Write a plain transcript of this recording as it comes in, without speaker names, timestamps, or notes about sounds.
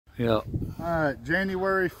Yeah. All right,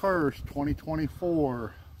 January 1st,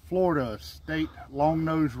 2024, Florida state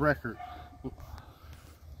longnose record.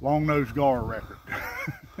 Longnose gar record.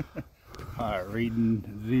 All right, reading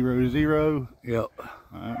 00. Yep. All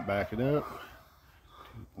right, back it up.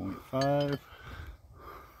 2.5.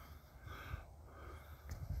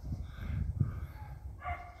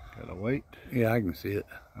 Gotta wait. Yeah, I can see it.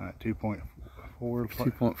 All right, 2.4.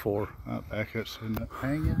 2.4. All right, back up, sitting up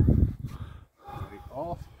hanging. Take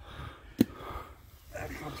off. That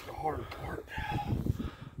comes the hard part.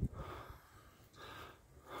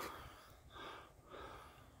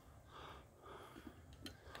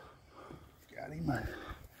 Got him.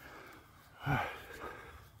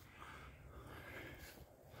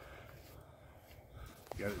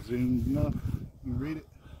 Got it zoomed enough? You read it?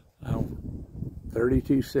 Oh,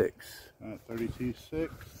 32.6. All right, 32.6.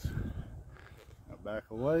 Now back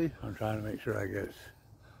away. I'm trying to make sure I get it.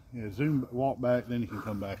 Yeah, zoom, walk back, then you can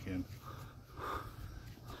come back in.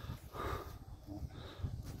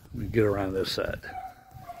 Let me get around this side.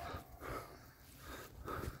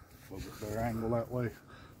 A little bit better angle that way.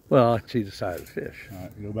 Well, I can see the side of the fish. All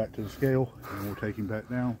right, go back to the scale, and we'll take him back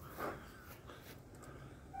down.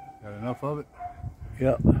 Got enough of it?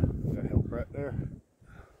 Yep. That help right there?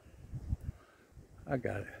 I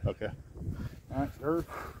got it. Okay. All right, sir.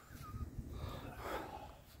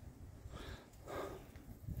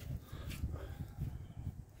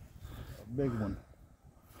 A big one.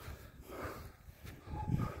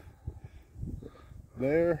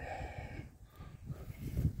 There.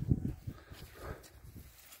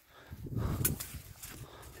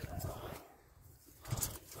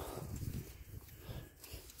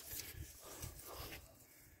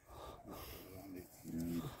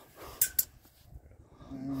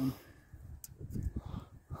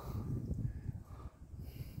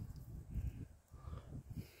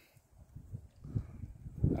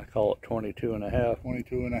 I call it 22 and a half.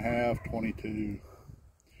 22 and a half, 22,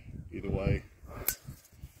 either way.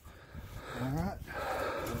 All right,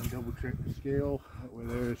 double check the scale. That way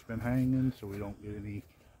there it's been hanging so we don't get any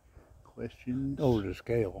questions. Over the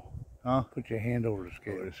scale. Huh? Put your hand over the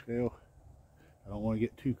scale. Over the scale. I don't want to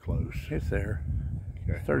get too close. It's there.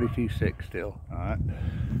 Okay. 32.6 still. All right.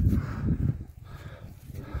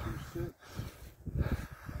 32.6.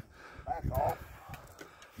 Back off.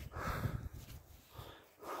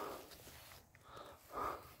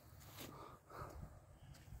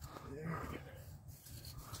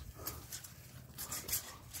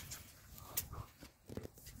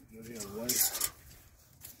 Go the other way.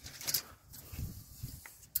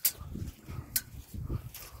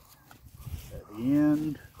 At the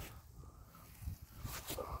end.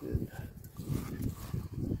 Good.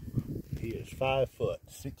 He is 5 foot,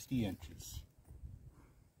 60 inches.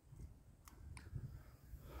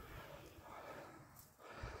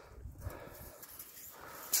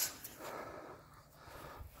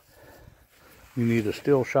 You need a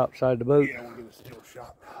still shot side the boat? Yeah, we'll get a still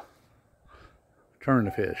shot. Turn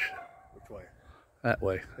the fish. Which way? That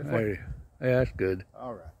way. This There way? you, yeah, that's good.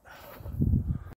 All right.